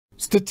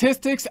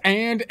Statistics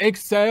and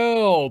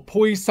Excel,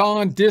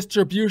 Poisson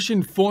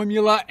distribution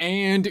formula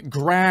and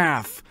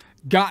graph.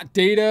 Got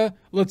data?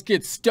 Let's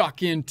get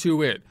stuck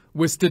into it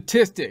with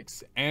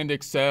statistics and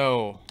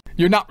Excel.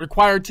 You're not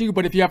required to,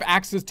 but if you have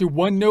access to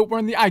OneNote, we're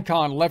on the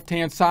icon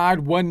left-hand side,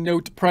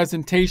 OneNote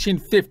presentation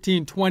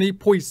 1520,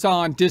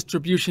 Poisson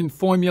distribution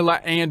formula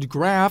and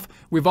graph.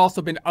 We've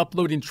also been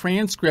uploading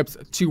transcripts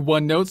to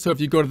OneNote, so if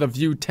you go to the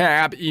View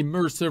tab,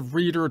 Immersive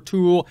Reader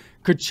tool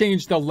could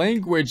change the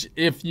language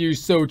if you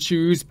so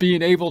choose,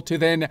 being able to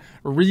then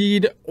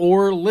read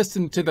or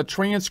listen to the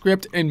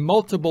transcript in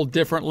multiple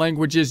different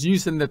languages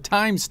using the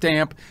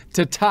timestamp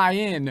to tie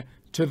in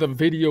to the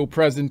video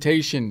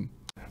presentation.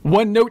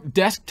 OneNote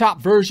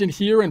desktop version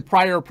here. In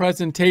prior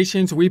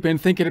presentations, we've been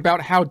thinking about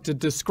how to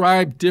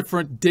describe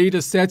different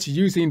data sets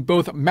using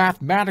both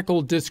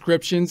mathematical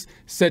descriptions,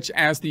 such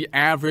as the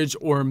average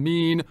or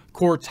mean,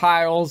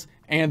 quartiles,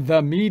 and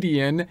the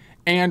median,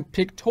 and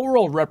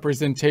pictorial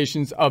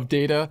representations of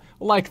data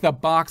like the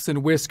box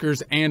and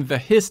whiskers and the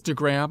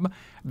histogram.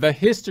 The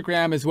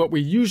histogram is what we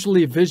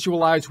usually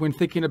visualize when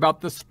thinking about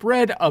the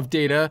spread of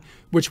data,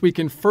 which we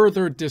can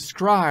further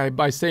describe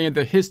by saying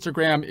the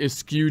histogram is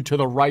skewed to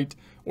the right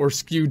or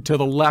skewed to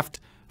the left,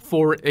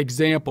 for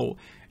example.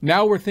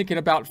 Now we're thinking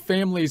about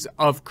families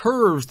of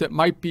curves that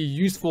might be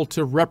useful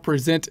to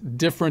represent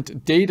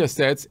different data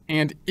sets.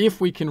 And if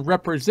we can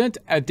represent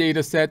a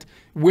data set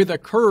with a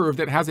curve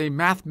that has a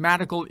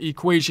mathematical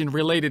equation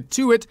related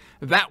to it,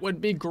 that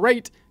would be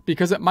great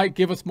because it might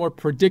give us more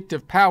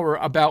predictive power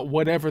about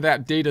whatever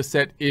that data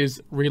set is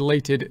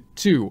related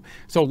to.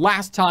 So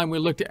last time we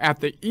looked at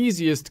the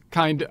easiest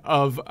kind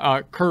of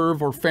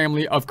curve or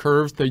family of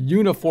curves, the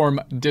uniform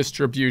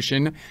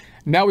distribution.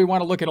 Now we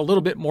want to look at a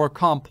little bit more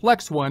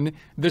complex one,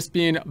 this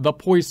being the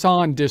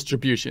Poisson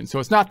distribution. So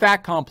it's not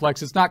that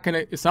complex. It's not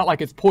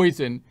like it's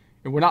poison,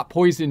 and we're not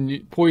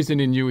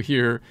poisoning you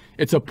here.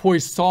 It's a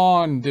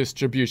Poisson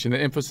distribution, the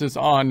emphasis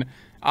on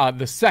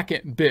the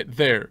second bit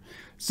there.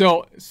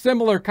 So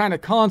similar kind of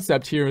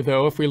concept here,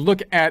 though. If we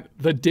look at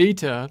the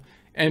data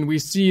and we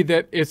see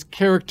that it's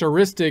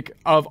characteristic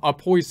of a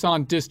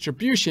Poisson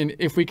distribution,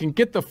 if we can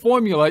get the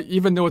formula,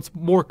 even though it's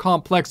more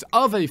complex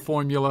of a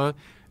formula,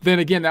 then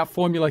again, that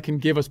formula can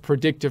give us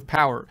predictive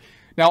power.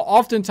 Now,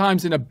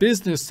 oftentimes in a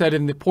business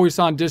setting, the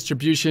Poisson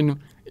distribution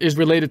is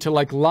related to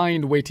like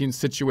line weighting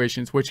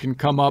situations, which can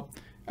come up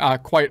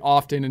quite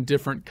often in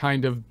different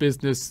kind of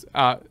business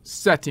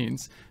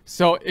settings.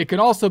 So it can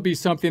also be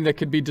something that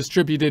could be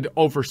distributed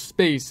over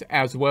space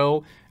as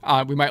well.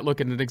 We might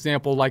look at an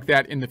example like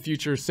that in the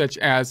future, such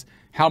as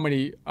how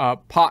many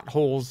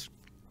potholes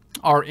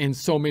are in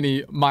so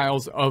many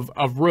miles of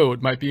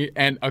road. Might be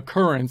an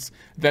occurrence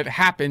that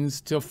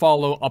happens to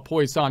follow a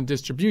Poisson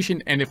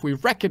distribution. And if we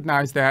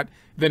recognize that,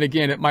 then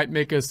again, it might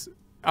make us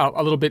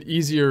a little bit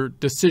easier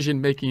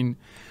decision making.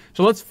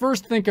 So let's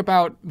first think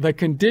about the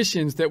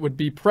conditions that would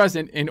be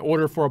present in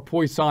order for a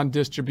Poisson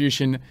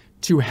distribution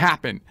to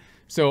happen.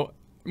 So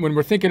when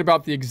we're thinking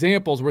about the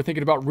examples, we're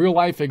thinking about real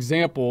life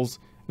examples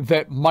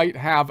that might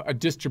have a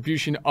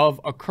distribution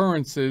of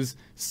occurrences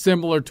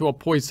similar to a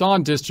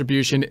Poisson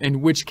distribution,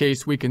 in which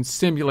case we can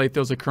simulate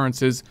those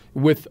occurrences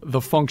with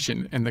the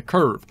function and the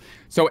curve.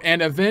 So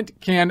an event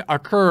can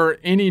occur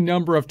any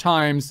number of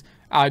times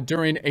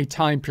during a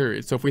time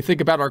period. So if we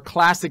think about our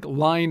classic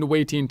line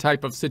weighting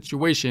type of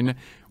situation,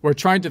 we're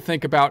trying to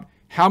think about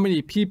how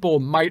many people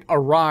might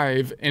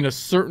arrive in a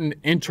certain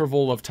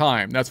interval of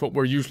time. That's what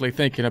we're usually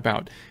thinking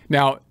about.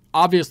 Now,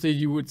 obviously,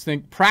 you would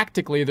think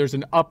practically there's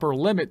an upper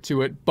limit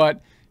to it,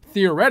 but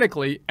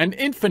theoretically, an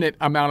infinite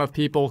amount of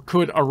people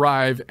could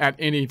arrive at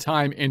any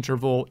time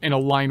interval in a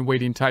line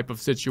weighting type of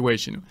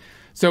situation.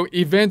 So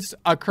events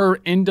occur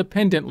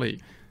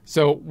independently.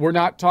 So we're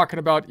not talking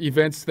about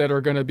events that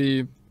are going to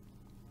be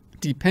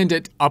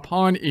dependent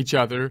upon each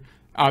other.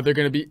 They're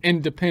going to be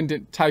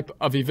independent type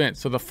of events.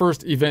 So the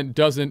first event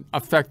doesn't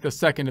affect the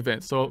second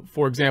event. So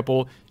for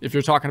example, if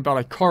you're talking about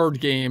a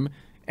card game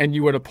and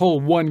you were to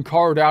pull one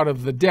card out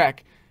of the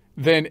deck,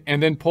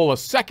 and then pull a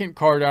second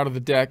card out of the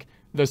deck,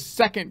 the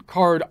second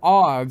card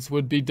odds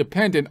would be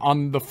dependent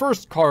on the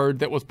first card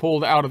that was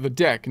pulled out of the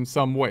deck in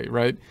some way,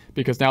 right?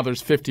 Because now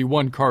there's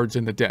 51 cards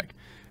in the deck.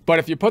 But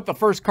if you put the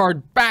first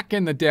card back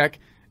in the deck,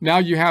 now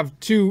you have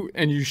two,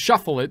 and you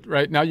shuffle it,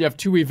 right? Now you have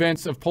two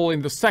events of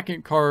pulling the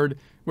second card,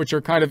 which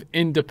are kind of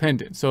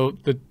independent. So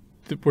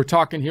we're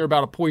talking here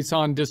about a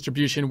Poisson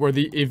distribution where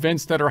the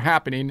events that are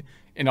happening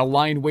in a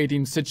line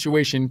weighting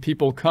situation,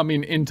 people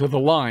coming into the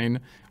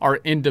line, are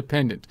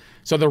independent.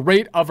 So the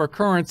rate of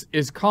occurrence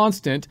is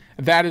constant.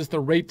 That is, the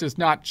rate does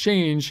not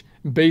change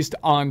based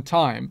on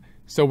time.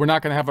 So we're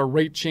not going to have a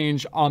rate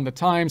change on the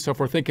time. So if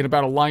we're thinking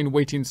about a line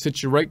weighting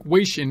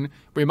situation,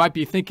 we might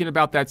be thinking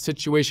about that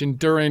situation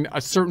during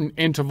a certain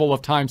interval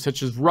of time,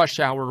 such as rush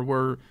hour,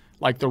 where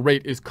like the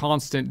rate is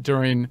constant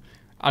during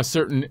a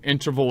certain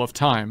interval of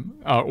time,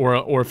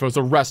 or if it was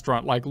a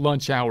restaurant like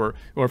lunch hour,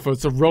 or if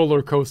it's a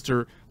roller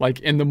coaster like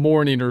in the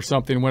morning or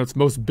something when it's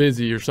most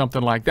busy or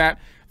something like that.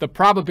 The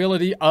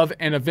probability of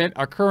an event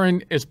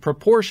occurring is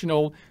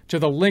proportional to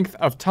the length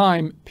of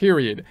time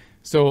period.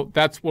 So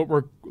that's what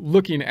we're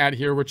looking at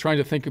here. We're trying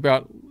to think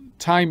about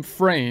time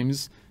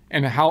frames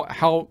and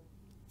how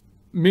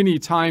many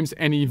times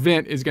an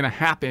event is going to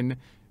happen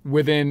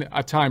within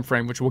a time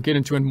frame, which we'll get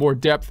into in more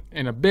depth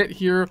in a bit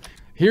here.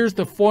 Here's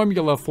the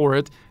formula for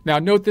it. Now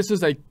note this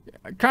is a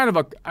kind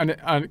of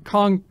a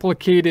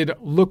complicated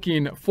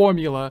looking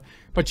formula,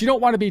 but you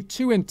don't want to be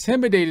too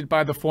intimidated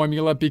by the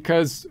formula,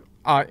 because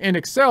in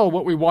Excel,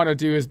 what we want to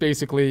do is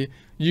basically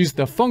use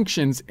the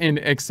functions in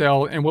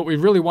Excel. And what we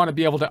really want to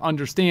be able to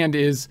understand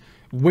is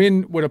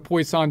when would a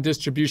Poisson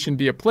distribution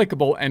be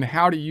applicable and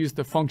how to use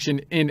the function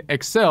in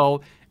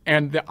Excel.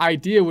 And the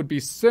idea would be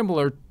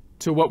similar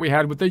to what we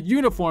had with the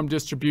uniform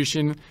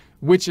distribution,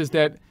 which is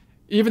that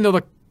even though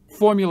the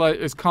formula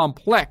is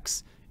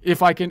complex,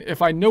 if I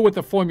know what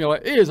the formula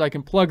is, I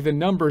can plug the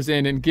numbers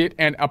in and get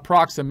an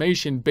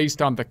approximation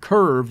based on the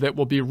curve that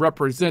will be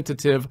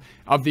representative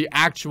of the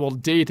actual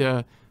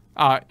data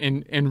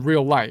in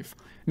real life.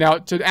 Now,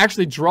 to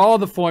actually draw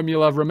the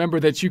formula, remember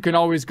that you can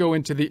always go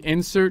into the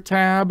Insert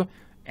tab,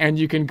 and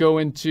you can go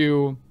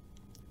into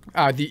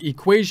the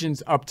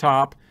equations up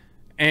top,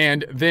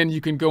 and then you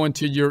can go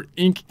into your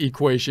Inc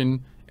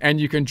equation, and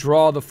you can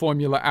draw the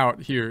formula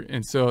out here.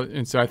 And so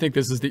I think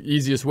this is the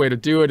easiest way to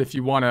do it. If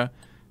you want to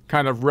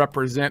kind of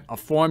represent a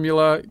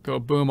formula, go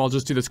boom. I'll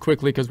just do this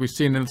quickly because we've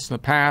seen this in the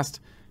past.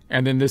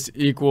 And then this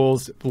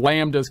equals,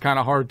 lambda is kind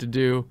of hard to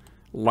do.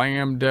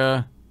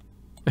 Lambda.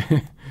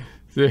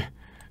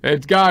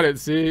 It's got it.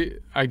 See,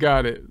 I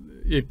got it.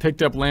 It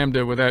picked up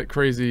lambda with that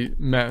crazy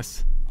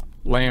mess.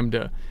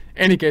 Lambda.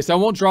 Any case, I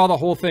won't draw the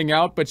whole thing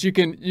out, but you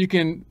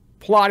can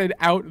plot it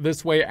out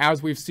this way,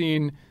 as we've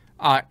seen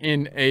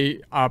in a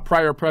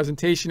prior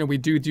presentation, and we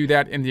do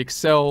that in the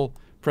Excel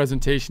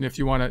presentation if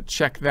you want to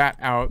check that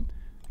out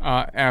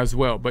as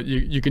well. But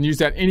you can use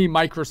that. Any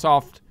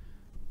Microsoft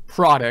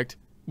product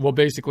will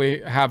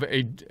basically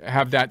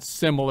have that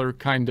similar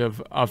kind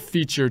of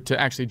feature to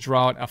actually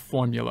draw out a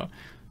formula.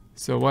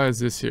 So what is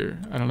this here?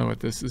 I don't know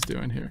what this is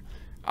doing here.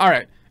 All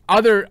right,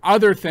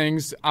 other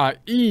things.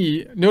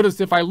 E.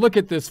 Notice if I look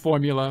at this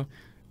formula,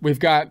 we've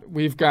got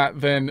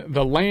then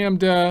the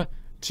lambda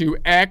to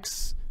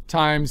x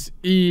times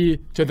e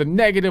to the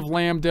negative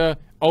lambda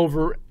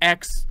over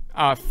x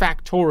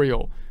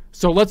factorial.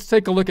 So let's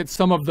take a look at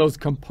some of those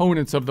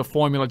components of the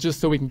formula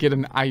just so we can get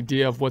an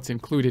idea of what's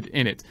included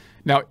in it.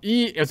 Now,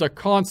 e is a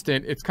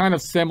constant. It's kind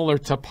of similar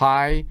to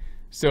pi.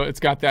 So it's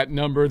got that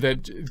number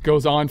that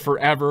goes on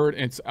forever.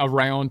 It's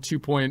around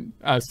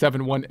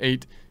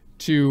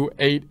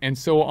 2.71828 and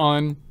so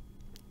on.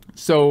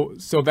 So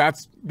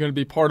that's going to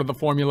be part of the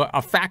formula.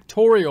 A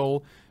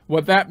factorial,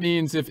 what that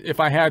means, if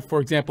I had,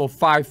 for example,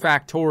 5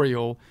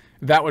 factorial,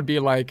 that would be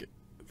like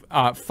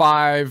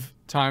 5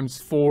 times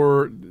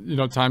 4,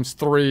 times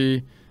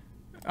 3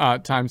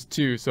 times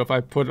 2. So if I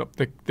put up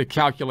the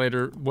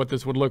calculator, what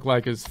this would look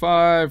like is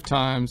 5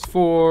 times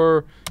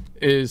 4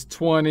 is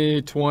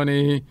 20,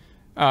 20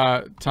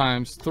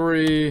 times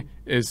 3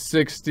 is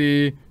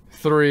 60,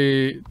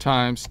 3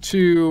 times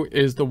 2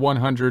 is the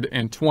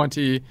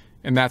 120,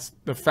 and that's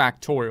the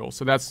factorial.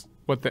 So that's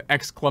what the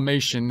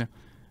exclamation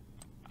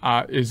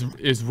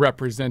is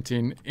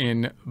representing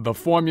in the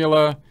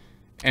formula.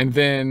 And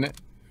then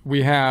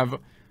we have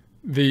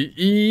the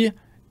E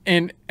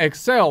in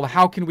Excel.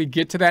 How can we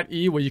get to that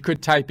E? Well, you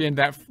could type in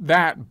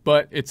that,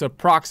 but it's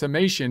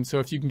approximation. So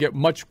if you can get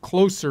much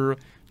closer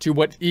to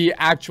what E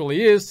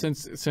actually is,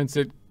 since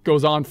it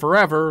goes on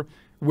forever,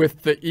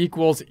 with the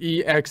equals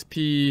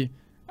exp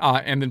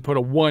and then put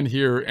a 1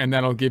 here, and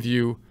that'll give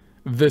you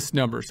this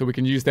number. So we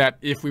can use that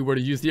if we were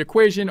to use the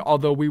equation,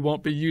 although we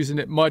won't be using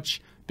it much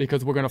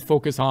because we're going to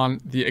focus on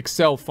the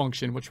Excel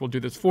function, which will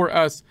do this for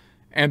us.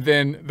 And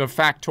then the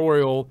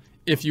factorial,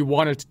 if you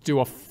wanted to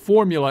do a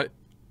formula,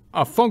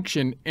 a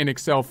function in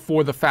Excel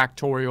for the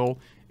factorial,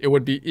 it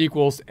would be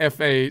equals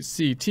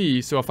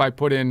FACT. So if I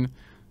put in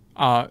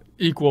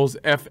equals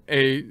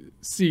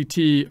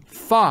FACT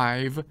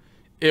 5,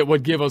 it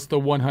would give us the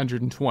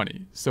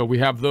 120. So we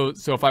have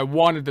those. So if I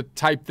wanted to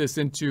type this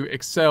into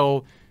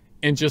Excel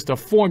in just a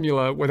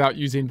formula without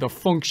using the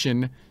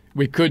function,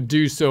 we could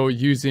do so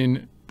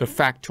using the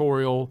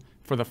factorial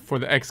for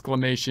the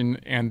exclamation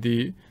and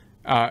the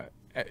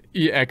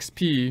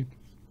exp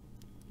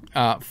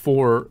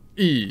for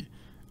E.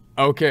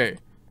 Okay,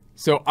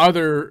 so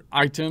other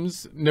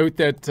items, note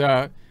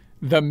that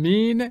the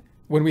mean,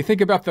 when we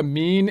think about the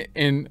mean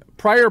in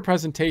prior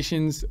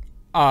presentations,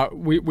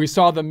 we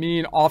saw the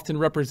mean often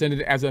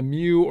represented as a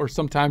mu or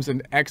sometimes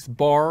an X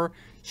bar.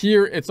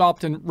 Here it's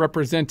often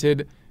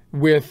represented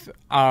with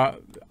a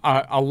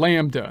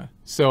lambda.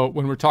 So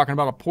when we're talking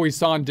about a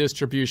Poisson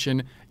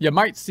distribution, you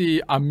might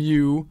see a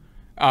mu,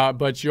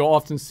 but you'll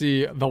often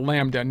see the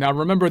lambda. Now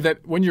remember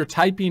that when you're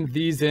typing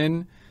these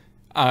in,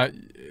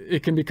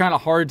 it can be kind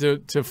of hard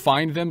to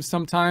find them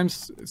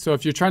sometimes. So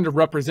if you're trying to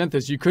represent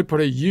this, you could put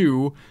a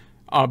u,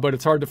 but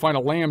it's hard to find a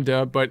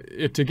lambda. But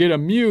to get a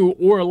mu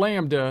or a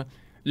lambda,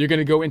 you're going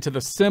to go into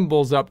the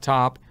symbols up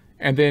top.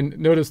 And then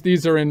notice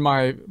these are in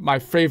my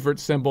favorite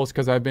symbols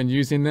because I've been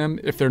using them.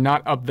 If they're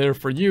not up there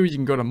for you, you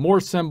can go to more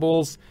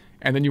symbols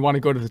and then you want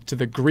to go to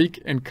the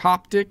Greek and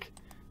Coptic.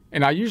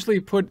 And I usually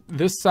put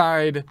this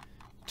side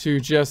to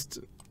just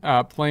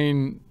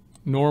plain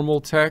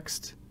normal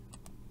text,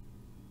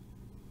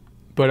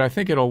 but I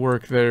think it'll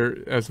work there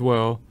as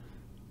well.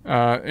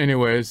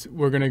 Anyways,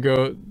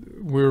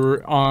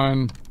 we're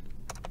on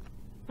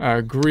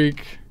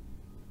Greek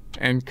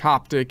and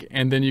Coptic,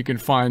 and then you can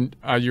find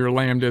your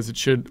lambdas. It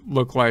should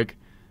look like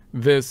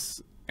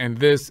this and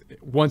this.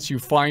 Once you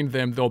find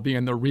them, they'll be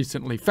in the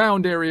recently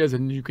found areas,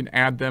 and you can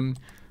add them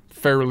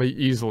fairly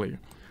easily.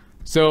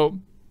 So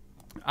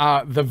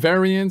the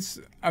variance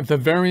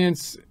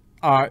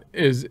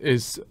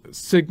is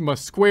sigma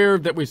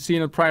squared that we've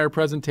seen in prior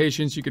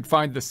presentations. You could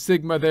find the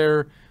sigma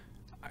there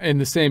in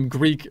the same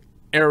Greek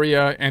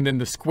area, and then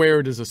the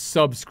squared is a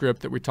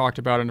subscript that we talked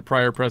about in a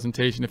prior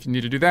presentation if you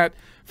need to do that.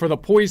 For the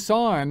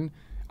Poisson,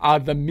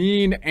 the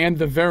mean and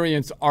the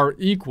variance are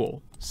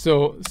equal.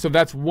 So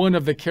that's one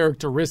of the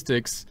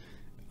characteristics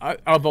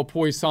of a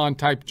Poisson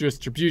type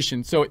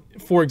distribution. So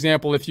for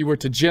example, if you were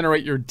to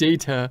generate your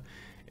data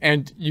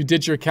and you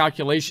did your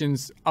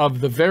calculations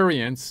of the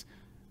variance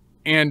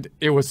and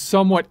it was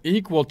somewhat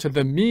equal to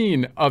the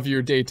mean of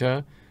your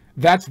data,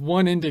 that's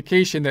one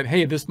indication that,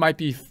 hey, this might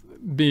be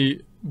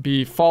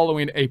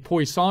following a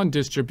Poisson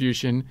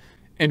distribution,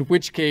 in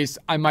which case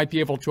I might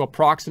be able to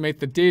approximate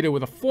the data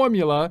with a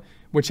formula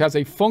which has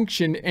a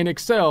function in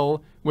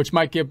Excel which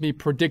might give me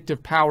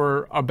predictive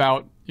power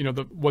about, you know,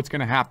 what's going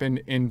to happen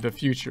in the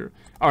future.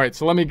 All right,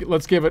 so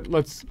let's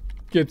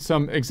get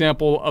some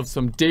example of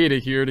some data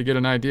here to get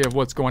an idea of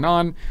what's going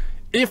on.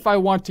 If I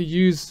want to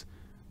use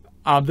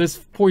this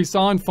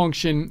Poisson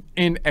function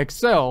in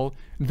Excel,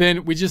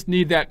 then we just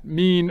need that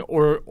mean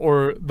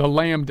or the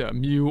lambda,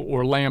 mu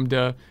or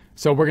lambda.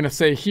 So we're going to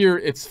say here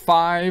it's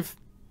 5.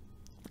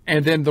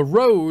 And then the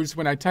rows,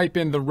 when I type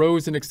in the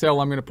rows in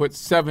Excel, I'm going to put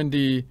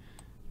 70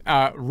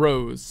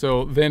 rows.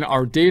 So then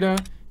our data,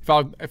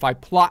 if I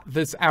plot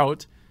this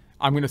out,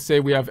 I'm going to say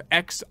we have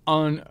X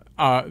on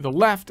the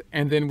left,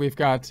 and then we've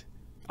got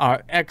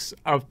X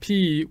of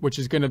P, which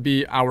is going to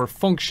be our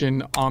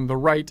function on the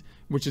right,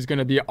 which is going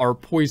to be our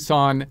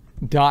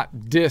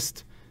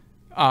Poisson.dist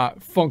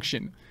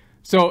function.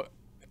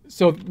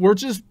 So we're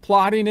just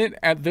plotting it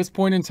at this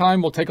point in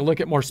time. We'll take a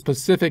look at more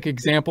specific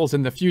examples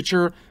in the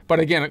future. But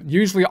again,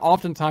 usually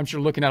oftentimes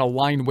you're looking at a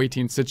line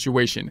weighting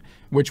situation,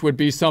 which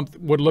would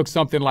look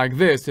something like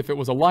this. If it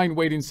was a line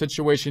weighting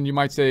situation, you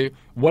might say,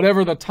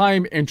 whatever the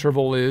time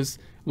interval is,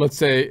 let's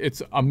say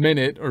it's a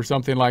minute or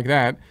something like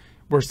that.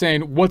 We're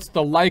saying, what's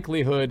the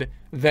likelihood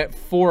that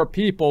 4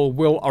 people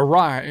will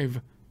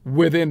arrive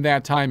within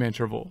that time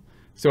interval?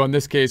 So in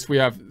this case, we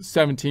have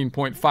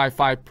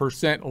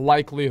 17.55%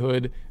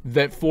 likelihood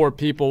that 4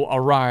 people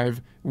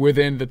arrive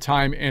within the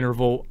time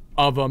interval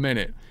of a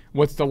minute.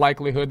 What's the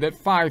likelihood that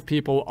 5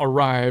 people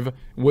arrive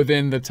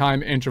within the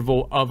time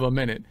interval of a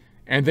minute?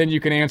 And then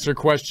you can answer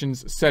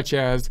questions such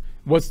as,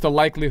 what's the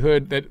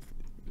likelihood that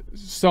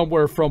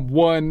somewhere from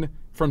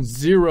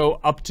 0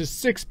 up to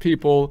 6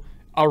 people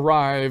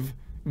arrive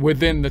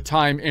within the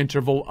time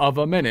interval of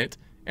a minute?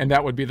 And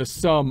that would be the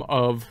sum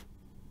of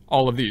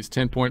all of these,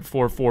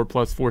 10.44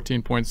 plus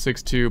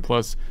 14.62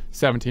 plus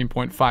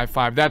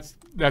 17.55.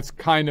 That's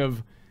kind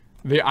of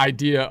the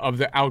idea of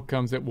the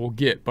outcomes that we'll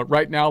get. But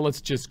right now,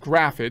 let's just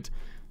graph it.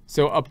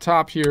 So up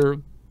top here,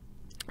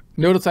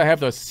 notice I have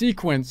the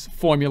sequence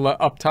formula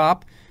up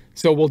top.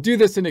 So we'll do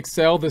this in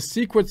Excel. The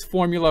sequence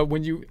formula,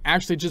 when you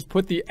actually just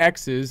put the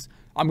X's,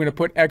 I'm going to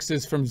put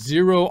X's from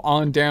 0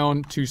 on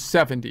down to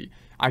 70.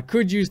 I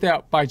could use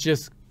that by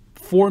just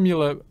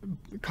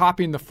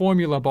copying the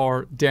formula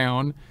bar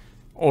down,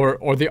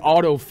 or the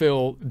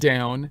autofill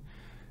down,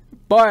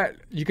 but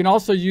you can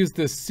also use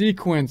the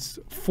sequence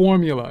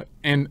formula,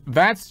 and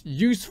that's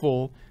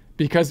useful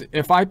because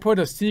if I put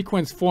a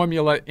sequence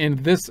formula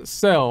in this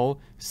cell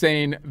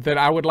saying that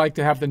I would like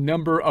to have the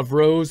number of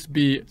rows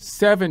be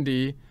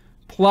 70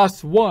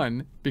 plus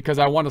 1, because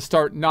I want to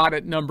start not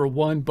at number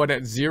 1 but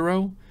at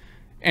 0,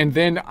 and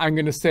then I'm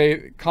going to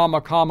say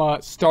comma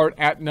comma start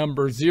at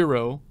number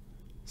 0,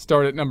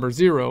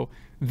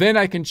 then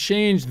I can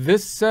change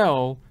this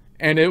cell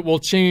and it will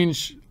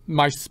change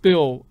my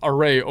spill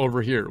array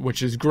over here,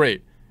 which is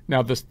great.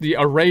 Now, the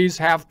arrays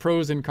have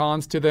pros and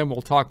cons to them.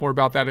 We'll talk more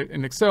about that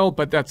in Excel,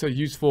 but that's a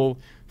useful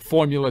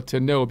formula to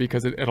know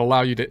because it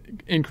allows you to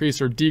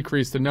increase or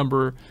decrease the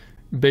number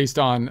based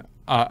on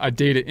a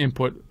data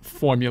input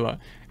formula.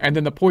 And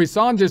then the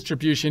Poisson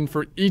distribution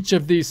for each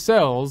of these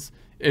cells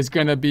is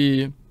going to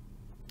be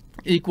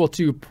equal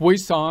to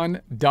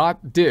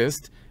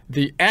Poisson.dist.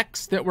 The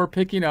X that we're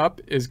picking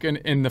up is going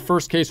to, in the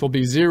first case, will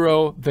be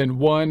 0, then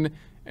 1,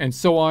 and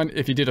so on.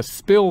 If you did a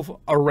spill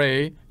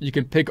array, you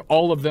can pick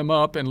all of them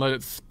up and let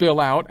it spill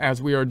out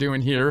as we are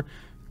doing here,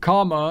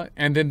 comma,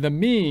 and then the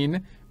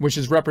mean, which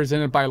is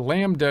represented by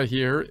lambda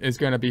here, is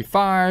going to be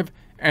 5,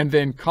 and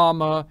then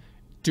comma,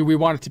 do we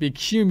want it to be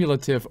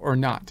cumulative or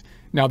not?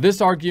 Now,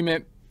 this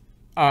argument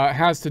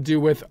has to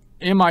do with,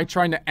 am I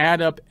trying to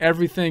add up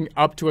everything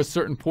up to a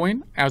certain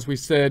point, as we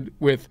said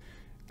with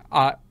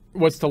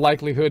what's the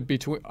likelihood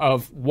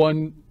of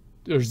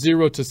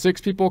 0 to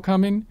 6 people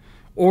coming?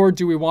 Or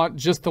do we want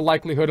just the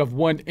likelihood of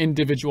one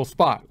individual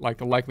spot, like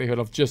the likelihood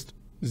of just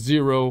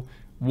 0,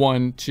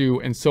 1,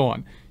 2, and so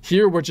on?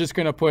 Here, we're just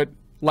going to put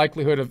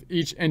likelihood of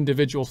each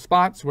individual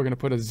spot. So we're going to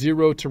put a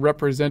 0 to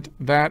represent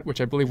that,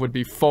 which I believe would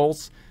be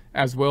false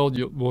as well.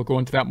 We'll go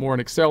into that more in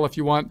Excel if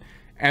you want.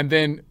 And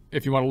then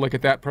if you want to look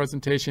at that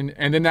presentation,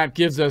 and then that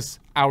gives us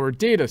our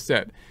data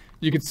set.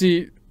 You can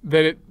see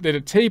that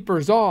it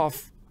tapers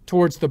off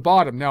towards the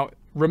bottom. Now,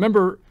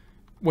 remember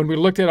when we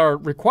looked at our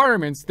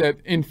requirements that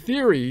in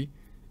theory,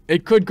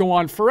 it could go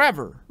on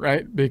forever,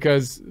 right?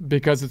 Because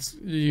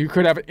you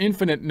could have an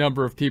infinite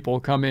number of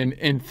people come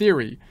in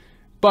theory.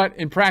 But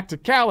in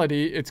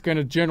practicality, it's going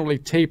to generally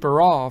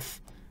taper off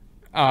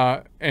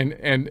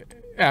and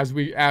as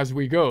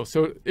we go.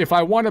 So if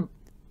I want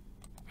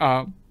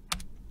to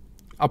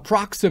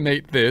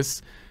approximate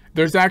this,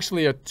 there's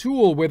actually a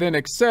tool within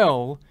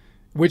Excel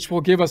which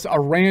will give us a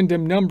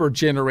random number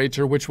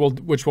generator, which we'll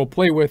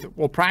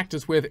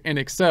practice with in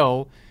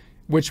Excel,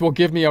 which will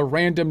give me a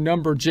random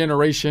number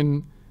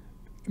generation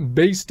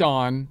based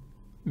on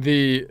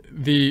the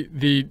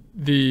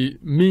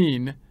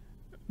mean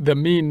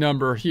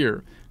number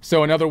here.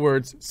 So in other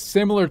words,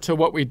 similar to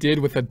what we did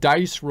with the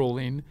dice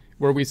rolling,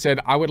 where we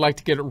said I would like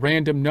to get a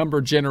random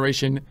number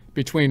generation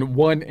between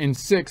 1 and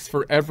 6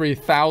 for every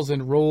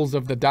 1,000 rolls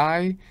of the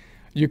die.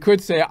 You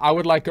could say I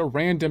would like a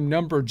random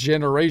number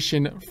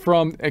generation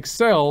from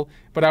Excel,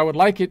 but I would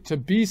like it to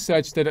be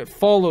such that it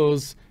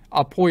follows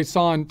a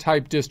Poisson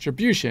type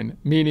distribution,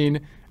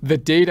 meaning the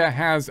data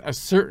has a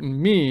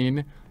certain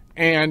mean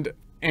and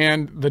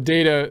the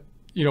data,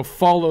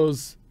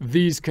 follows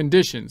these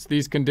conditions.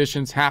 These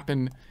conditions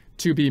happen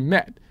to be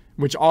met,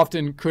 which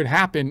often could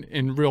happen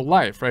in real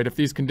life, right? If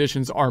these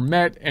conditions are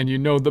met and you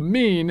know the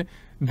mean,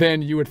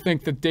 then you would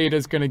think the data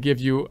is going to give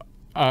you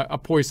a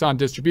Poisson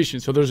distribution.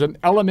 So there's an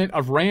element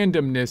of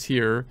randomness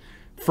here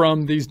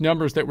from these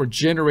numbers that were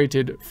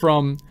generated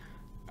from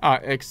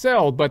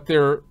Excel, but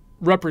they're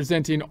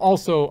representing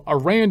also a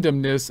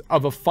randomness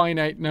of a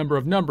finite number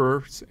of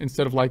numbers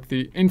instead of like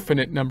the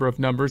infinite number of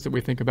numbers that we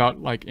think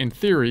about like in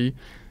theory.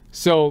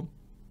 So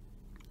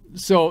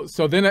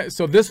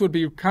this would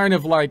be kind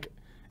of like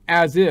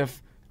as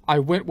if I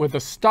went with a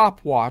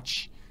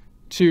stopwatch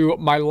to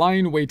my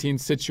line weighting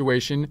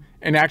situation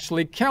and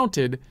actually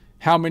counted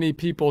how many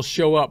people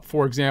show up,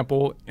 for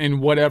example, in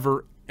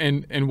whatever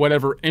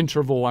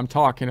interval I'm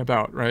talking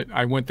about, right?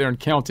 I went there and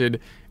counted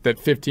that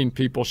 15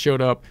 people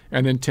showed up,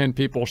 and then 10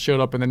 people showed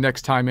up in the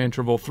next time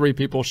interval, 3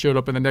 people showed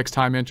up in the next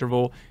time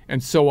interval,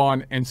 and so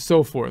on and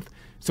so forth.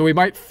 So we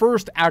might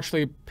first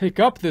actually pick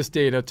up this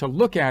data to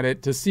look at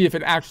it to see if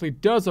it actually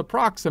does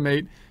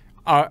approximate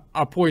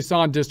a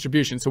Poisson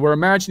distribution. So we're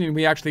imagining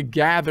we actually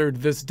gathered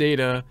this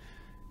data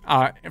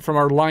from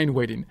our line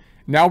weighting.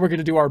 Now we're going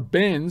to do our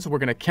bins. We're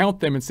going to count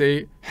them and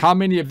say, how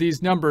many of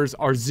these numbers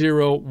are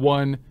 0,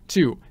 1,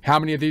 2? How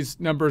many of these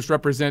numbers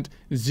represent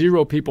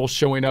 0 people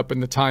showing up in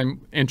the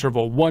time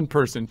interval? 1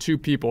 person, 2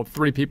 people,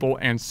 3 people,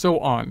 and so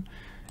on.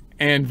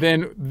 And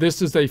then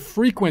this is a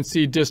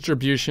frequency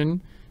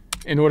distribution.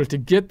 In order to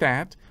get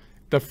that,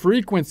 the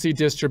frequency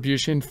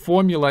distribution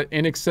formula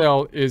in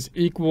Excel is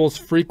equals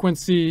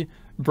frequency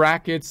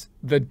brackets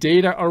the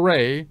data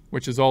array,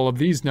 which is all of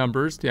these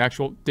numbers, the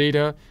actual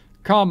data,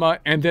 comma,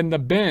 and then the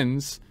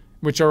bins,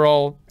 which are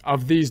all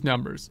of these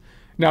numbers.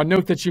 Now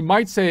note that you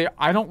might say,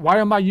 why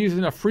am I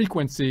using a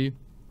frequency?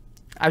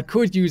 I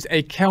could use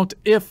a count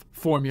if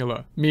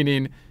formula,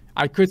 meaning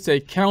I could say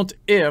count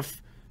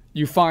if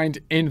you find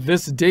in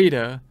this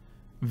data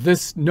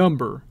this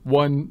number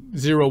 1,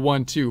 0,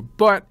 1, 2.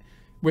 But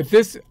with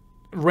this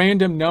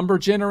random number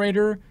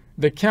generator,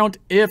 the count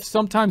if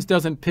sometimes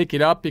doesn't pick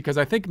it up because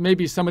I think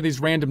maybe some of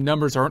these random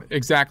numbers aren't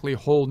exactly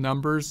whole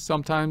numbers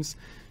sometimes.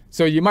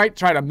 So you might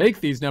try to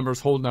make these numbers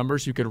whole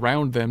numbers. You could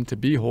round them to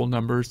be whole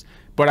numbers.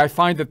 But I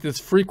find that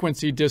this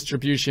frequency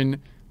distribution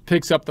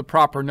picks up the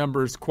proper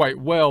numbers quite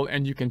well.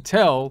 And you can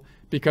tell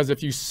because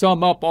if you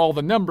sum up all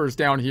the numbers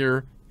down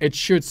here, it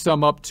should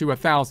sum up to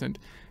 1,000.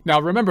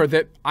 Now remember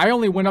that I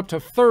only went up to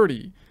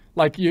 30.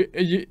 Like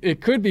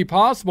it could be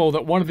possible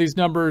that one of these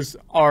numbers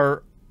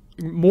are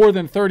more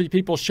than 30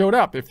 people showed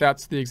up, if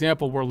that's the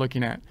example we're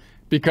looking at,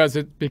 because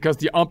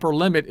the upper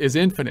limit is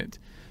infinite.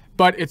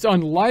 But it's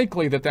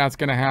unlikely that that's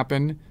going to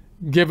happen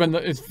given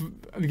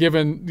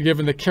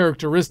the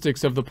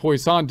characteristics of the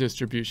Poisson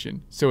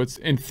distribution. So it's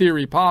in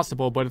theory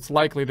possible, but it's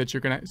likely that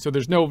you're going to, so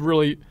there's no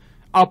really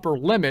upper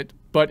limit,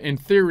 but in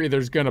theory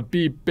there's going to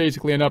be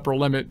basically an upper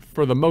limit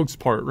for the most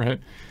part, right?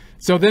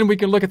 So then we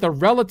can look at the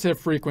relative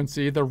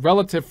frequency. The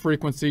relative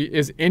frequency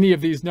is any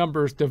of these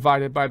numbers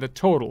divided by the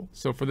total.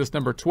 So for this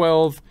number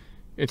 12,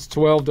 it's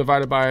 12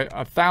 divided by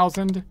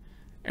 1,000.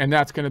 And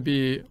that's going to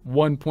be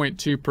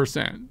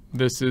 1.2%.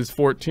 This is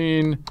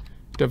 14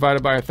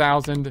 divided by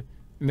 1,000,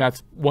 and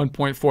that's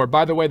 1.4.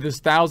 By the way, this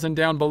 1,000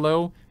 down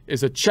below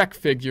is a check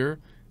figure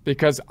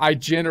because I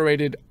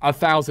generated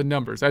 1,000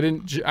 numbers. I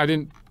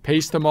didn't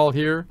paste them all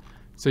here,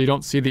 so you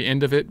don't see the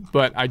end of it,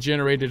 but I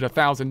generated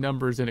 1,000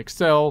 numbers in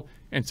Excel,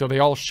 and so they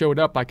all showed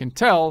up, I can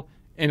tell,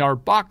 in our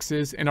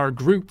boxes, in our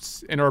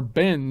groups, in our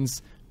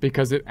bins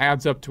because it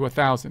adds up to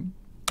 1,000.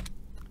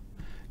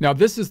 Now,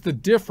 this is the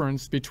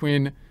difference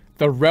between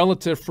the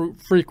relative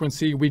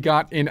frequency we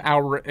got in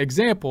our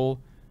example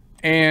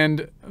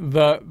and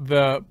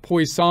the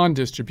Poisson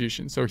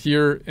distribution. So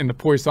here in the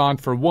Poisson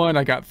for 1,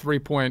 I got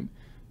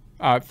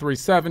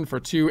 3.37, for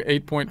 2,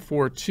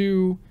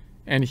 8.42,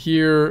 and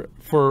here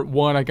for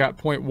 1, I got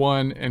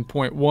 0.1 and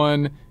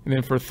 0.1, and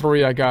then for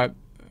 3, I got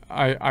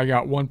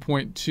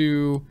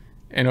 1.2,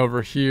 and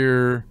over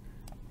here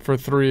for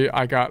 3,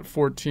 I got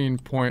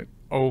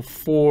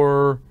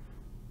 14.04,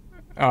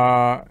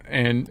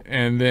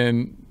 and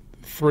then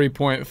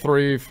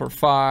 3.3 for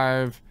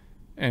 5,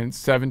 and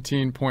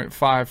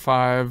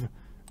 17.55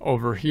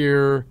 over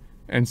here,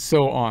 and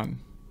so on.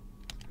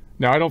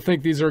 Now, I don't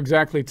think these are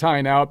exactly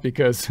tying out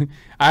because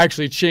I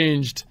actually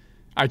changed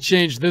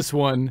this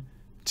one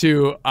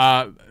to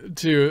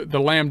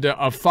the lambda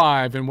of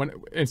 5, and when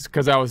it's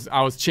because I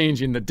was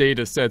changing the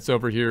data sets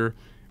over here,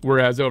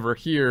 whereas over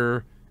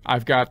here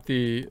I've got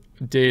the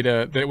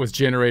data that was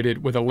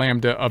generated with a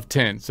lambda of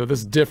 10. So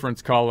this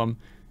difference column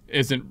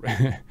isn't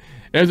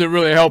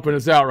really helping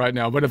us out right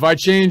now. But if I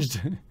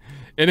changed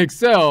in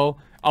Excel,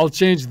 I'll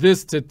change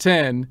this to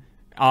 10,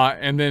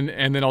 and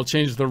then I'll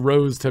change the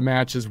rows to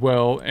match as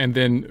well. And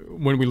then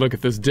when we look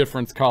at this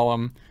difference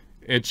column,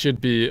 it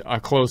should be a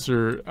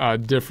closer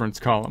difference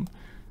column.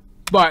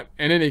 But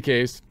in any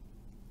case,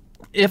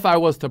 if I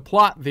was to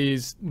plot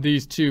these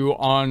two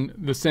on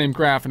the same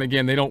graph, and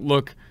again, they don't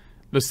look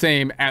the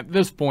same at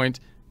this point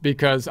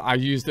because I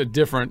used a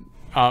different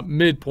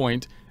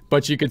midpoint,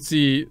 but you could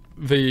see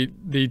the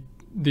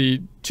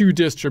two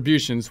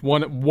distributions.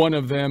 One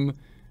of them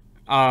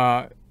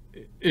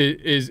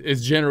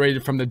is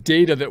generated from the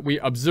data that we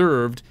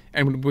observed,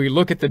 and when we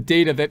look at the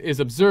data that is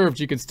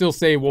observed, you can still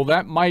say, well,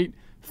 that might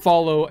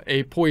follow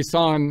a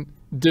Poisson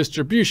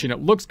distribution. It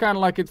looks kind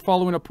of like it's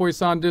following a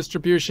Poisson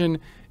distribution.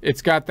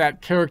 It's got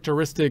that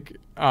characteristic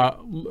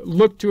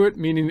look to it,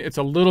 meaning it's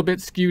a little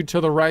bit skewed to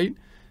the right,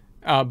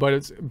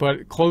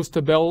 but close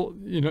to bell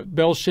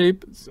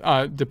shape.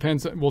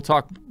 Depends. We'll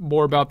talk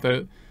more about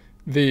the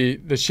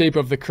shape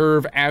of the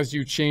curve as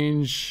you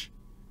change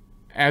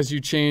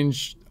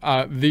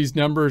these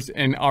numbers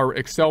in our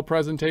Excel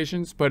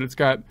presentations. But it's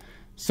got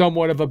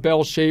somewhat of a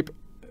bell shape,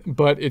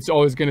 but it's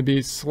always going to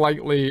be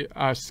slightly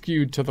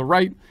skewed to the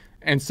right.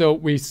 And so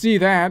we see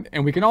that,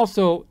 and we can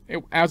also,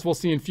 as we'll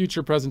see in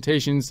future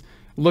presentations,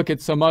 look at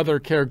some other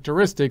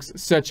characteristics,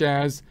 such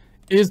as,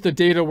 is the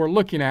data we're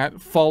looking at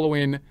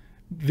following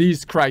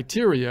these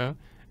criteria?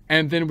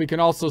 And then we can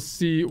also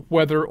see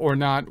whether or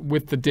not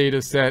with the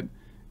data set,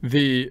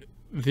 the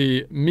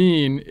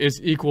mean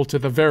is equal to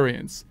the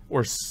variance,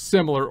 or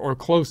similar or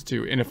close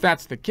to. And if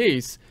that's the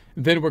case,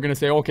 then we're going to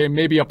say, okay,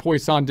 maybe a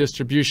Poisson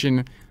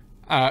distribution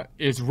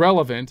is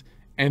relevant,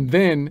 and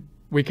then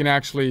we can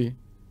actually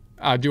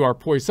do our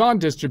Poisson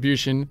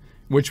distribution,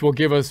 which will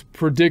give us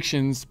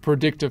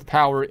predictive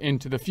power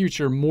into the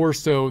future, more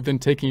so than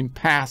taking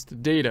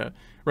past data,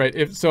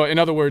 right? So in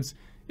other words,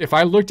 if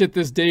I looked at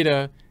this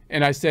data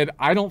and I said,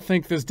 I don't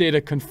think this data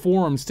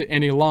conforms to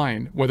any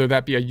line, whether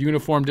that be a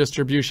uniform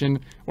distribution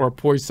or a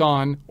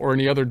Poisson or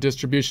any other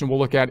distribution we'll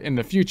look at in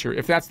the future.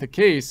 If that's the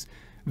case,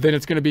 then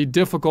it's going to be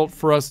difficult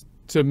for us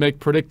to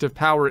make predictive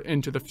power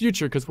into the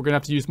future because we're going to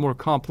have to use more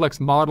complex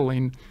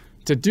modeling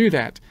to do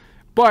that.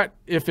 But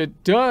if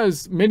it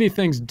does, many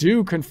things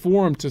do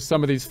conform to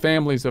some of these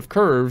families of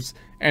curves.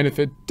 And if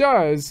it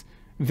does,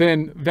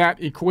 then that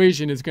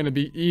equation is going to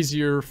be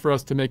easier for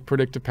us to make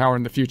predictive power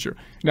in the future.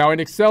 Now in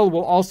Excel,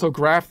 we'll also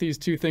graph these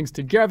two things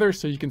together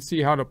so you can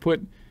see how to put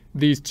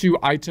these two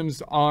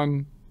items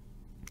on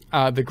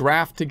the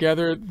graph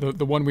together,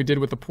 the one we did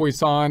with the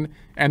Poisson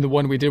and the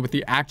one we did with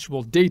the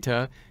actual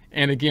data.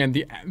 And again,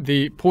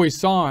 the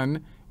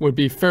Poisson would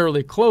be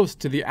fairly close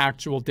to the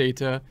actual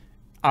data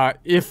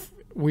if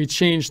we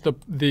changed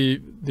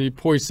the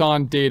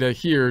Poisson data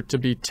here to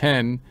be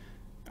 10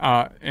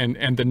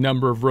 and the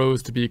number of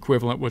rows to be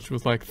equivalent, which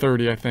was like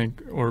 30, I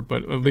think,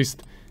 but at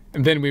least,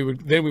 and then we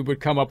would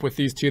come up with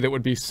these two that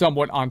would be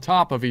somewhat on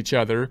top of each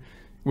other,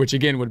 which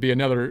again would be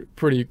another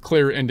pretty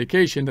clear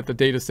indication that the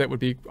data set would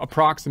be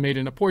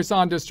approximating a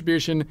Poisson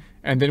distribution,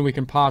 and then we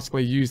can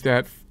possibly use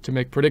that to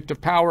make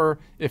predictive power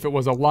if it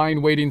was a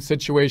line weighting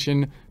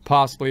situation,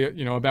 possibly,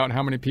 about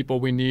how many people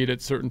we need at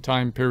certain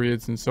time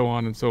periods and so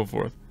on and so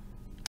forth.